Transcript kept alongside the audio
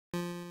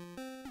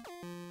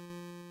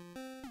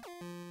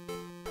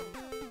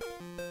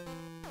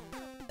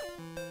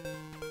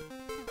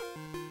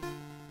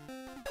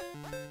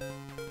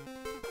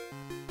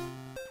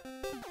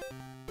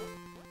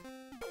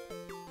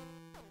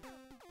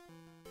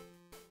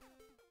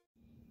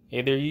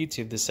Hey there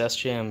YouTube, this is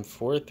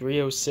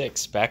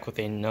SJM4306 back with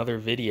another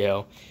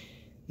video.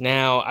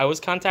 Now, I was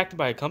contacted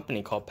by a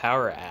company called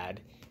Poweradd,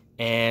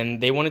 and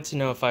they wanted to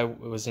know if I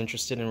was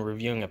interested in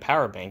reviewing a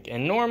power bank.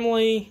 And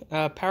normally,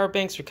 power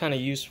banks are kind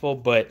of useful,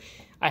 but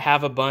I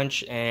have a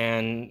bunch,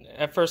 and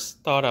at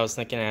first thought I was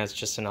thinking it's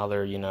just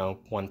another,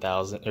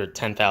 1,000 or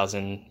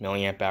 10,000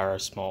 milliamp hour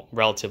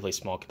relatively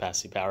small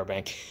capacity power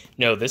bank.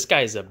 No, this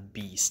guy is a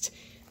beast.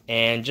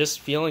 And just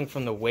feeling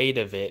from the weight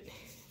of it,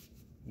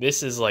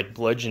 this is like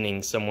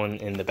bludgeoning someone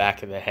in the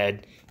back of the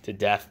head to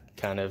death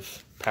kind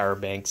of power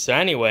bank. So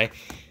anyway,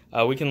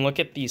 we can look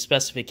at the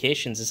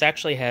specifications. This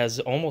actually has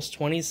almost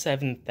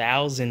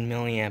 27,000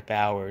 milliamp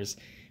hours,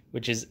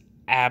 which is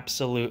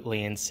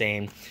absolutely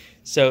insane.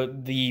 So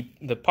the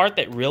part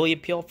that really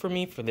appealed for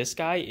me for this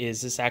guy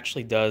is this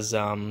actually does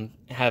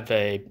have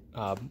a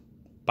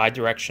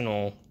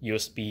bidirectional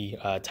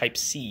USB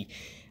Type-C,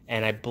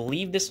 and I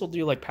believe this will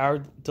do like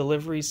power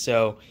delivery.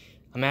 So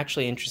I'm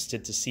actually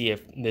interested to see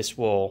if this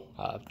will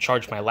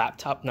charge my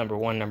laptop, number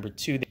one. Number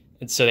two,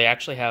 and so they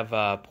actually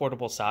have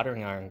portable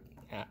soldering iron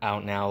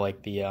out now,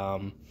 like the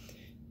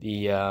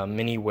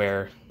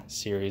MiniWare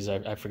series.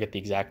 I forget the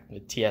exact, the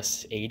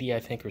TS80,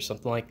 I think, or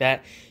something like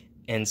that.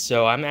 And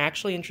so I'm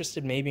actually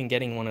interested maybe in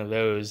getting one of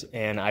those,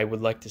 and I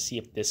would like to see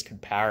if this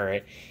could power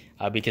it,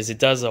 because it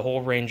does a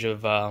whole range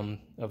of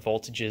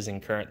voltages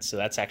and currents, so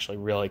that's actually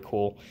really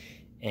cool.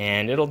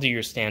 And it'll do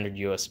your standard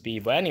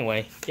USB. But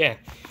anyway, yeah.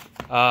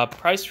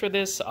 Price for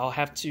this, I'll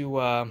have to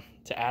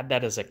add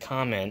that as a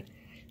comment.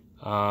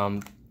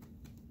 But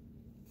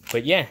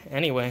yeah,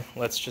 anyway,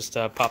 let's just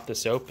pop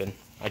this open.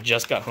 I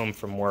just got home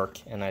from work,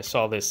 and I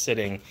saw this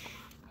sitting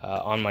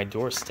on my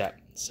doorstep.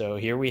 So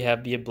here we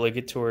have the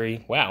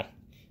obligatory, wow.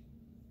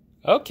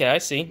 Okay, I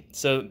see.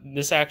 So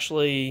this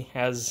actually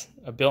has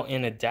a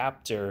built-in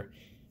adapter,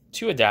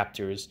 two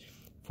adapters.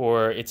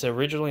 It's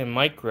originally a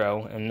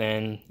micro, and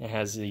then it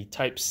has the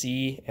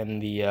Type-C and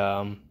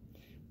the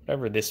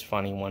whatever this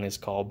funny one is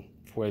called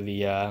for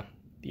the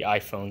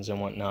iPhones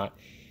and whatnot.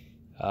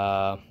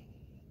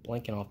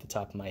 Blanking off the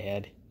top of my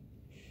head.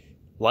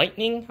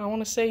 Lightning, I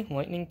want to say,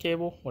 lightning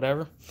cable,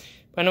 whatever.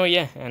 But anyway,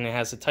 yeah, and it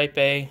has a Type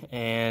A,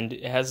 and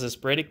it has this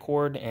braided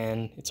cord,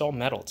 and it's all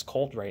metal. It's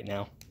cold right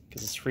now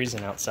because it's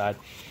freezing outside.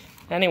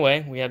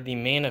 Anyway, we have the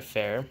main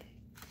affair,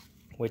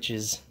 which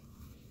is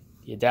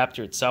the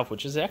adapter itself,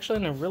 which is actually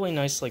in a really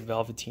nice like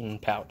velveteen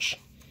pouch.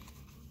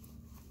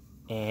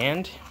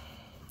 And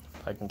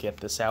if I can get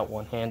this out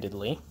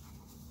one-handedly.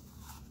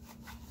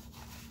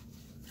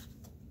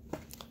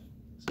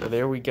 So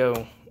there we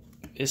go.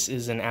 This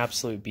is an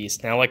absolute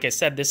beast. Now, like I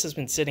said, this has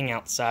been sitting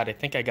outside. I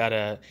think I got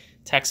a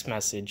text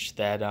message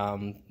that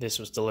this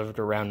was delivered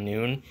around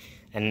noon,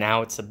 and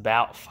now it's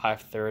about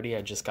 5:30.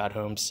 I just got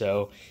home,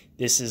 so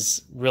this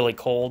is really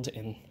cold,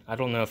 and I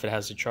don't know if it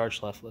has a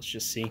charge left. Let's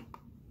just see.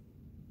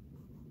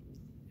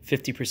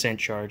 50%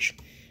 charge,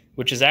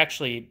 which is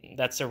actually,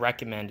 that's a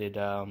recommended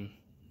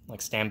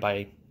like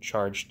standby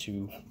charge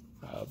to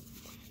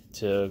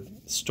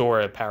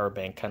store a power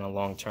bank kind of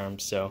long term.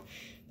 So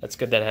that's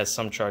good that it has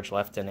some charge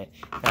left in it.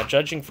 Now,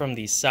 judging from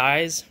the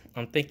size,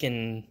 I'm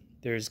thinking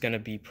there's going to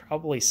be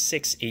probably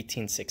 6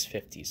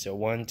 18650. So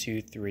 1,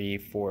 2, 3,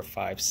 4,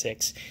 5,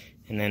 6,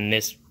 and then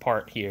this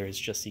part here is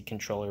just the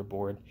controller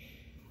board.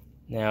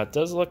 Now it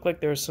does look like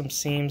there's some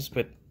seams,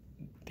 but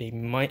it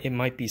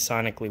might be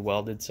sonically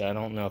welded, so I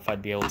don't know if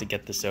I'd be able to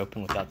get this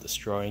open without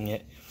destroying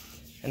it.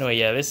 Anyway,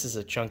 yeah, this is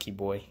a chunky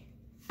boy.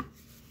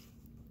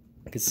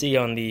 You can see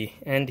on the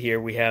end here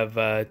we have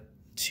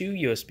two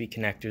USB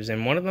connectors,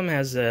 and one of them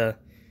has a,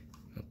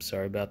 oops,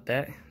 sorry about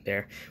that,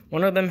 there.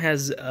 One of them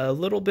has a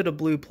little bit of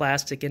blue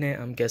plastic in it.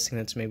 I'm guessing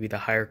that's maybe the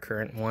higher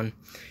current one.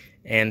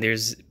 And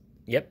there's,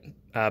 yep,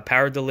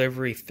 power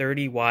delivery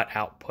 30 watt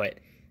output,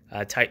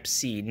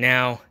 Type-C.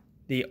 Now,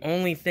 the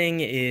only thing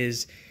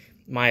is,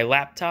 my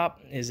laptop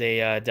is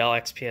a Dell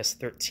XPS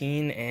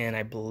 13, and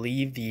I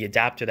believe the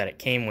adapter that it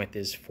came with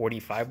is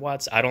 45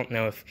 watts. I don't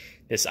know if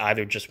this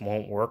either just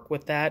won't work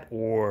with that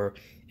or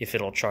if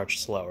it'll charge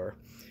slower.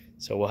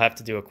 So we'll have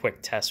to do a quick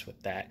test with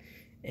that.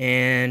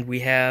 And we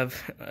have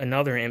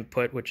another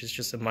input, which is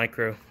just a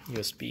micro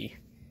USB.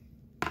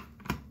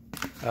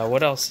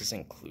 What else is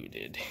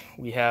included?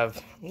 We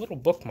have a little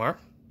bookmark,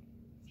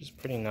 which is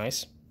pretty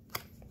nice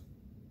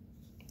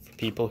for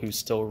people who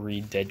still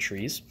read dead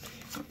trees,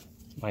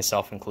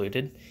 myself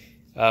included.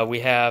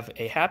 We have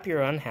a happy or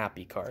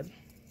unhappy card.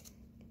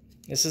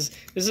 This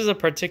is a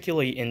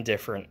particularly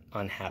indifferent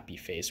unhappy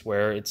face,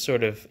 where it's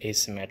sort of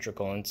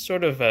asymmetrical and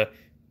sort of a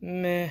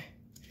meh.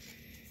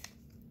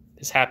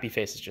 This happy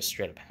face is just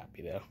straight up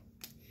happy though.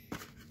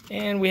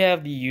 And we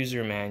have the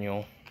user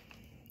manual.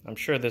 I'm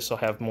sure this will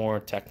have more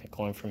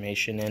technical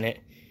information in it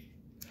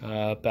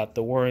about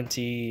the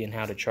warranty and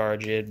how to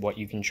charge it, what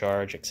you can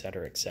charge,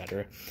 etc.,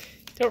 etc.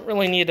 Don't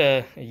really need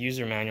a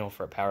user manual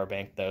for a power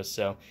bank though,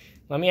 so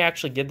let me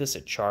actually give this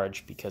a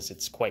charge because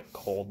it's quite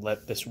cold.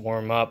 Let this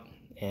warm up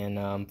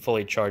and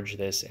fully charge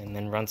this and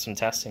then run some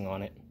testing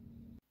on it.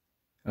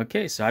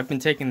 Okay, so I've been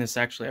taking this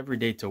actually every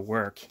day to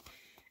work,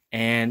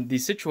 And the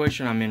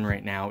situation I'm in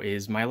right now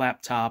is my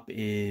laptop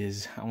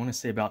is, I want to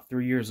say, about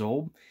 3 years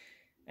old.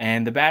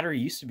 And the battery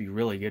used to be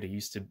really good. It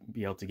used to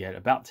be able to get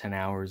about 10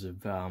 hours of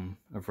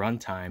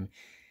runtime.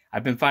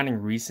 I've been finding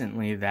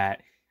recently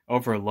that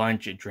over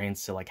lunch, it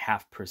drains to like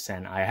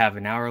 0.5%. I have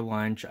an hour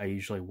lunch. I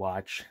usually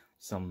watch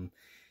some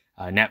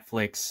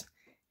Netflix,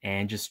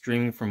 and just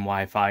streaming from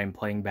Wi-Fi and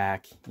playing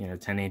back,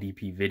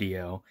 1080p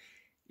video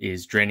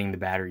is draining the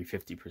battery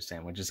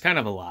 50%, which is kind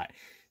of a lot.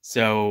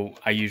 So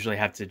I usually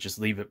have to just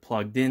leave it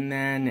plugged in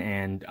then,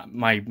 and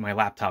my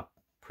laptop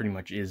pretty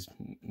much is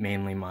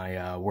mainly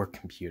my work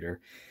computer.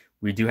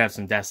 We do have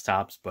some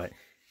desktops, but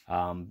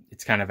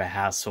it's kind of a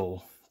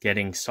hassle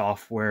getting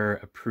software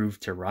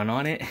approved to run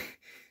on it.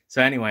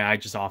 So anyway, I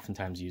just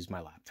oftentimes use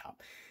my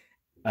laptop.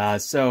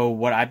 So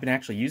what I've been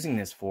actually using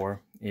this for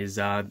is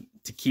to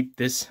keep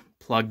this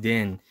plugged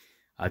in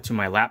to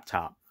my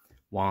laptop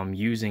while I'm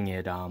using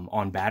it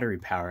on battery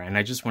power. And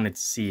I just wanted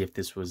to see if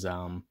this was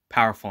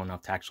powerful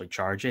enough to actually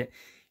charge it,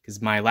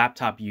 because my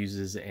laptop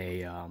uses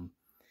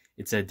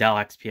it's a Dell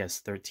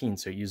XPS 13,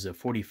 so it uses a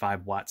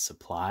 45 watt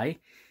supply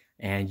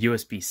and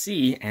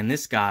USB-C, and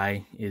this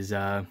guy is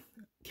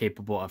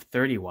capable of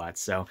 30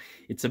 watts, so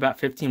it's about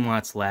 15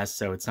 watts less,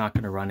 so it's not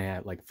going to run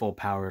at like full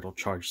power. It'll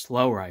charge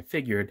slower, I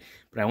figured,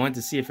 but I wanted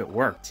to see if it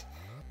worked.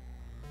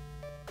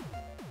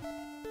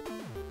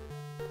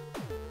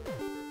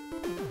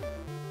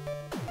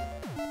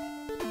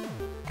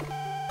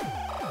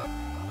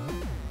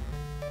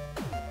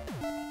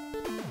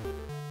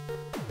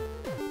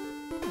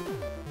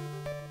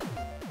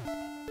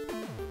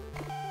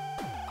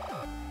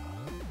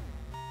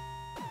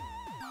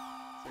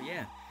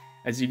 Yeah,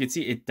 as you can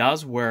see, it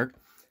does work.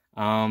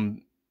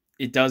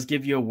 It does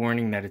give you a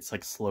warning that it's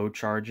like slow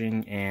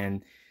charging,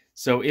 and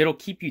so it'll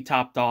keep you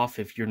topped off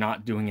if you're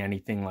not doing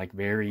anything like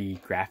very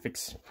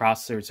graphics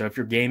processor. So if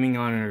you're gaming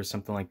on it or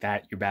something like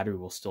that, your battery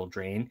will still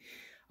drain.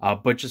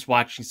 But just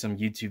watching some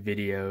YouTube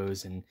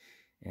videos and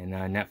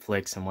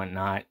Netflix and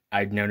whatnot,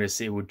 I'd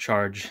notice it would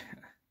charge,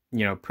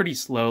 pretty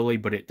slowly,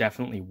 but it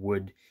definitely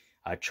would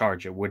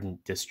charge. It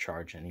wouldn't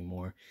discharge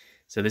anymore.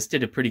 So this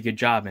did a pretty good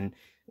job. And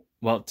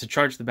well, to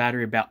charge the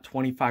battery about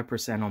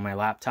 25% on my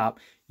laptop,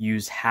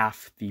 use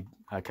half the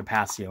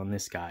capacity on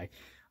this guy.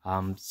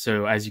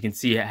 So as you can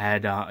see, it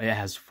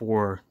has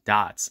 4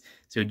 dots,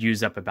 so it'd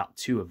use up about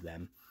 2 of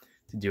them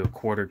to do a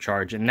quarter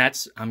charge. And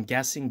that's, I'm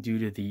guessing, due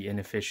to the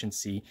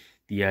inefficiency.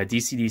 The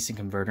DC-DC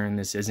converter in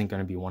this isn't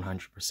going to be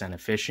 100%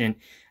 efficient,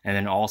 and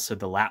then also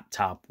the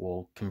laptop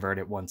will convert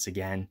it once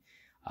again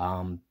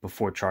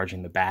before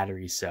charging the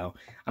battery. So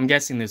I'm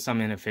guessing there's some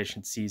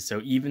inefficiencies.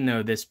 So even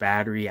though this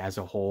battery as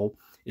a whole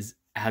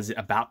has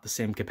about the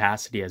same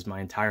capacity as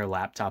my entire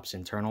laptop's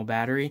internal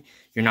battery,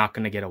 you're not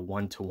going to get a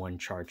one-to-one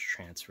charge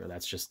transfer.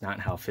 That's just not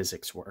how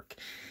physics work.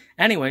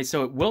 Anyway,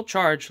 so it will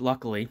charge,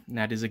 luckily, and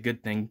that is a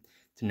good thing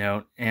to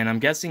note. And I'm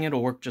guessing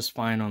it'll work just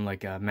fine on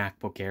like a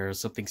MacBook Air or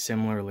something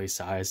similarly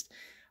sized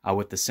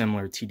with the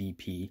similar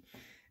TDP.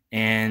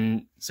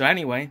 And so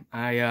anyway,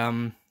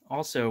 I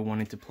also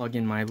wanted to plug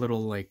in my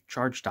little like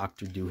charge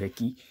doctor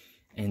doohickey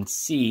and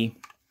see.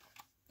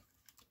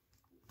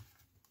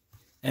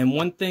 And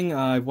one thing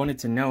I wanted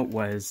to note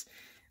was,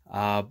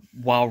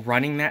 while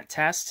running that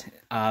test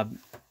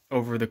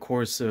over the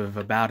course of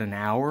about an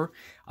hour,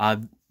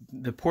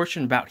 the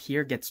portion about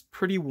here gets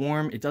pretty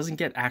warm. It doesn't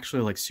get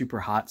actually like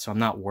super hot, so I'm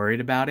not worried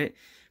about it.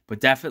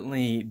 But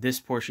definitely this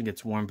portion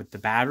gets warm, but the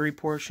battery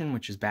portion,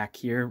 which is back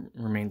here,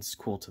 remains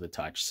cool to the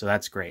touch. So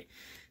that's great.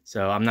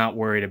 So I'm not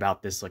worried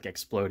about this like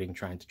exploding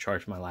trying to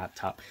charge my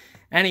laptop.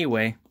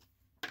 Anyway,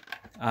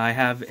 I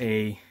have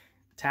a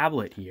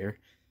tablet here,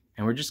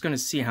 and we're just going to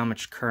see how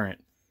much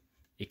current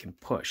it can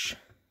push.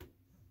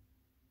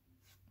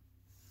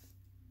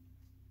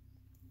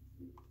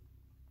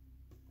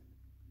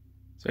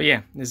 So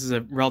yeah, this is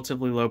a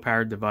relatively low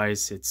powered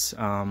device. It's,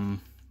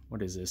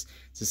 what is this?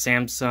 It's a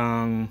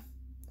Samsung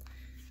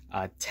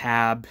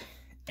Tab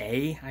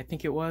A, I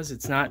think it was.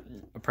 It's not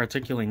a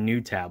particularly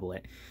new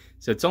tablet.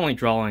 So it's only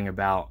drawing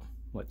about,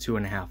 what,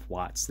 2.5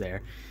 watts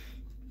there.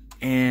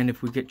 And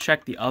if we could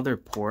check the other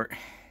port,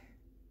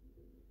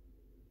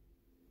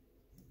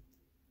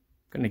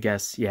 gonna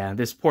guess, yeah,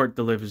 this port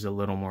delivers a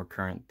little more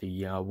current,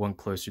 the one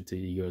closer to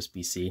the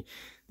USB-C.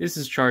 This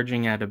is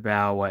charging at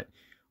about, what,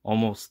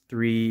 almost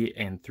 3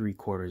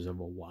 3/4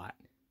 watts.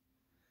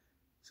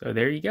 So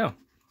there you go.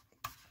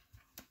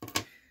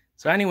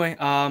 So anyway,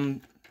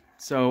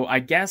 so I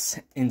guess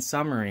in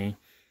summary,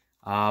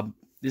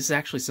 this is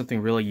actually something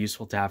really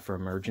useful to have for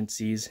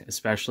emergencies,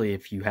 especially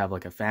if you have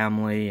like a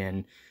family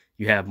and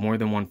you have more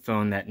than one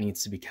phone that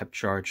needs to be kept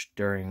charged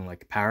during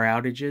like power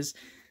outages.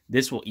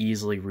 This will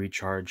easily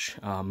recharge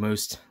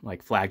most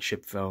like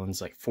flagship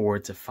phones like 4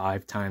 to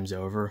 5 times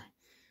over,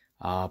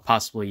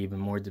 possibly even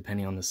more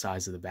depending on the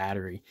size of the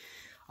battery.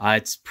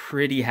 It's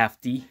pretty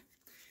hefty.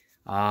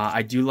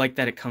 I do like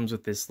that it comes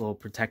with this little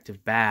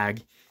protective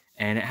bag,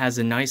 and it has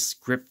a nice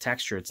grip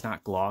texture. It's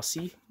not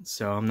glossy,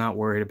 so I'm not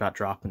worried about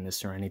dropping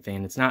this or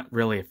anything. It's not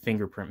really a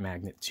fingerprint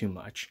magnet too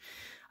much.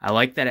 I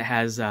like that it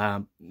has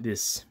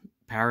this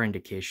power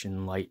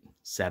indication light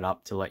set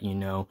up to let you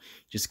know.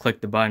 Just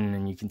click the button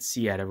and you can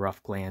see at a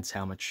rough glance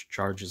how much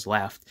charge is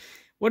left.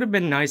 Would have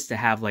been nice to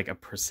have like a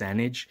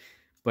percentage,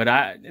 but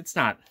that's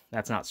not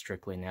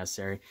strictly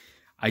necessary.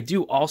 I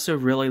do also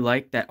really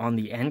like that on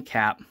the end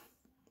cap,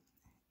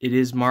 it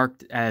is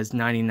marked as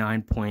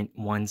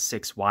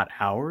 99.16 watt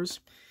hours.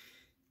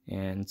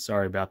 And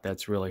sorry about that,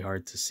 it's really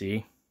hard to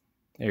see.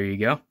 There you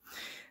go.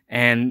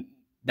 And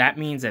that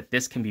means that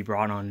this can be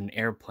brought on an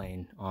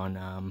airplane.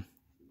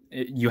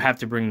 You have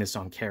to bring this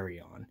on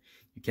carry-on.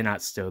 You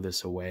cannot stow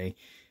this away.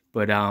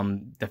 But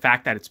the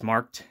fact that it's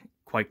marked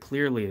quite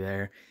clearly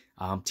there,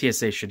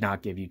 TSA should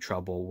not give you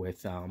trouble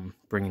with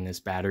bringing this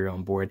battery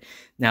on board.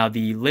 Now,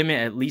 the limit,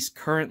 at least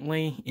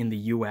currently in the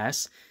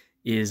US,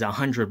 is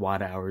 100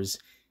 watt hours.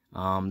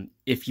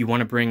 If you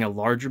want to bring a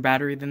larger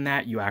battery than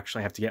that, you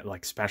actually have to get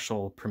like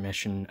special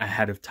permission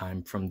ahead of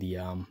time from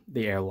the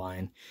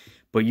airline.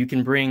 But you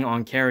can bring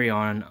on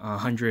carry-on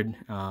 100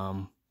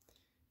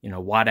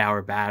 watt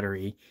hour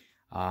battery,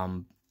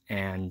 and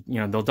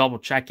they'll double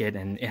check it,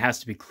 and it has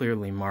to be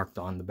clearly marked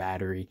on the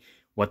battery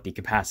what the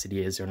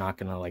capacity is. They're not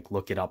going to like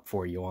look it up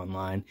for you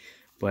online.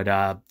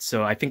 But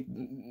so I think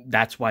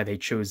that's why they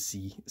chose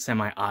the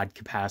semi-odd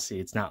capacity.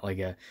 It's not like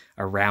a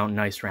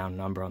nice round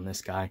number on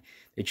this guy.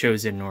 They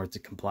chose it in order to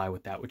comply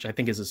with that, which I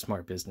think is a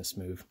smart business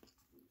move.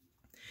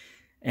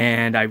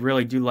 And I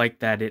really do like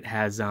that it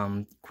has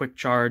quick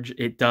charge.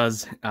 It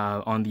does,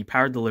 on the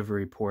power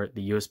delivery port,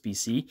 the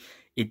USB-C,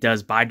 it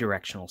does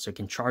bidirectional. So it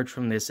can charge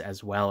from this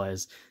as well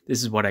as,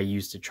 this is what I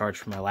use to charge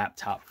from my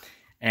laptop.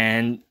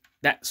 And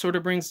that sort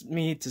of brings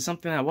me to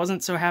something I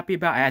wasn't so happy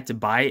about. I had to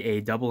buy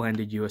a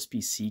double-ended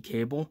USB-C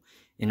cable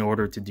in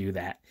order to do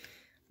that.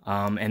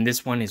 And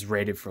this one is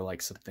rated for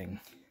like something,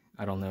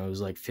 I don't know, it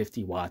was like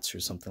 50 watts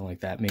or something like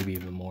that, maybe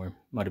even more.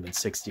 Might have been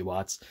 60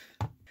 watts.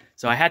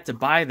 So I had to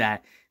buy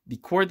that. The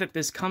cord that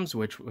this comes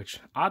with, which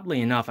oddly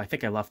enough, I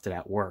think I left it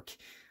at work.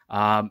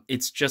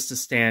 It's just a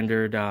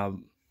standard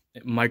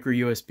micro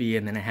USB,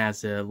 and then it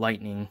has a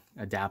lightning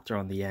adapter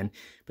on the end.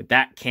 But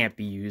that can't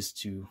be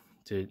used to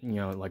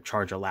like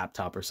charge a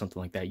laptop or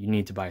something like that. You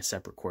need to buy a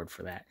separate cord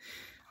for that.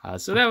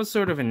 So that was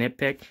sort of a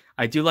nitpick.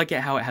 I do like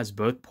it how it has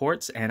both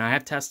ports, and I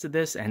have tested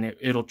this, and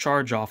it'll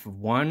charge off of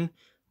one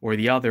or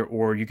the other,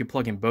 or you could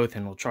plug in both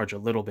and it'll charge a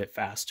little bit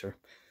faster.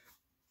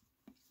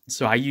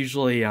 So I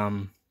usually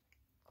I'll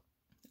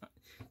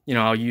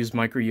use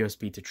micro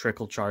USB to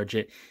trickle charge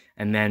it,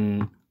 and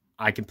then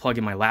I can plug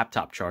in my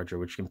laptop charger,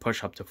 which can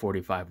push up to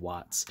 45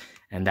 watts,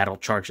 and that'll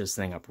charge this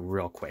thing up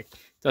real quick.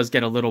 It does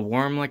get a little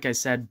warm, like I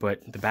said,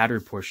 but the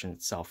battery portion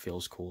itself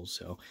feels cool.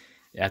 So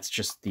that's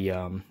just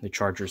the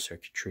charger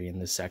circuitry in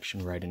this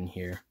section right in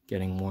here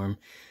getting warm.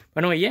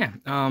 But anyway, yeah,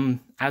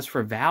 as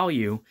for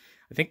value,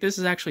 I think this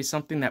is actually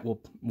something that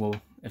will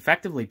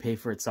effectively pay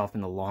for itself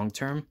in the long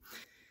term.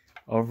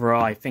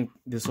 Overall, I think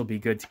this will be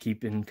good to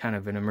keep in kind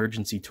of an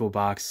emergency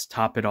toolbox,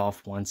 top it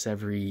off once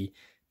every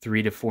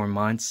 3 to 4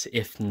 months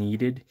if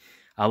needed.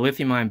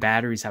 Lithium-ion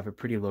batteries have a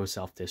pretty low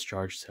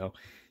self-discharge, so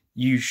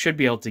you should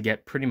be able to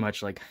get pretty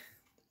much like,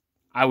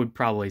 I would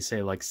probably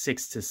say like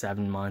 6 to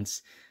 7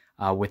 months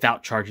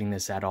without charging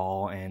this at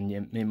all, and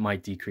it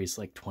might decrease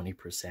like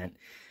 20%.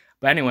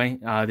 But anyway,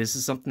 this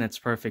is something that's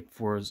perfect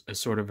for a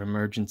sort of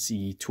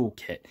emergency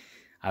toolkit.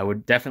 I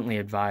would definitely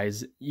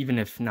advise, even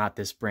if not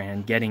this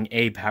brand, getting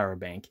a power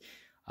bank,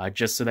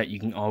 just so that you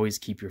can always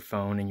keep your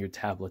phone and your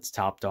tablets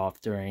topped off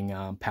during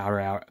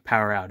power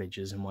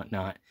outages and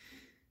whatnot.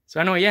 So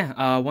anyway,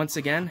 yeah, once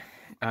again,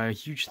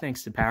 huge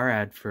thanks to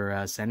Poweradd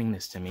for sending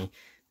this to me.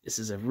 This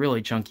is a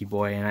really chunky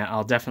boy, and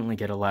I'll definitely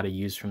get a lot of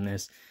use from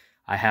this.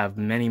 I have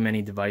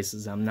many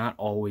devices. I'm not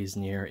always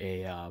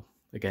near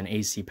like an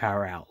AC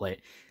power outlet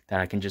that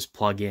I can just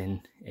plug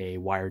in a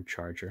wired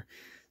charger.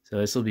 So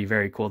this will be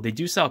very cool. They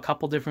do sell a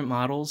couple different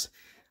models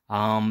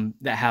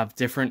that have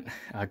different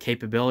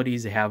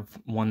capabilities. They have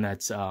one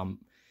that's, I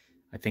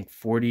think,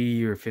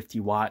 40 or 50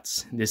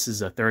 watts. This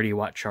is a 30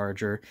 watt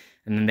charger.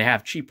 And then they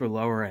have cheaper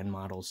lower end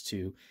models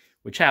too,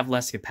 which have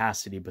less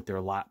capacity, but they're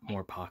a lot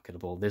more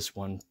pocketable. This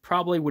one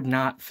probably would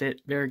not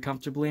fit very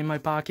comfortably in my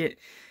pocket.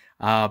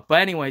 But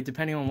anyway,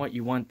 depending on what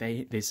you want,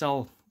 they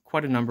sell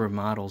quite a number of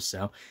models.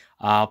 So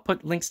I'll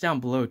put links down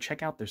below.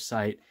 Check out their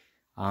site.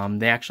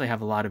 They actually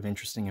have a lot of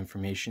interesting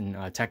information,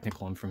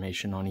 technical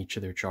information on each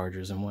of their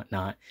chargers and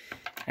whatnot.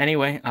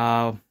 Anyway,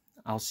 I'll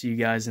see you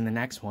guys in the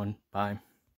next one. Bye.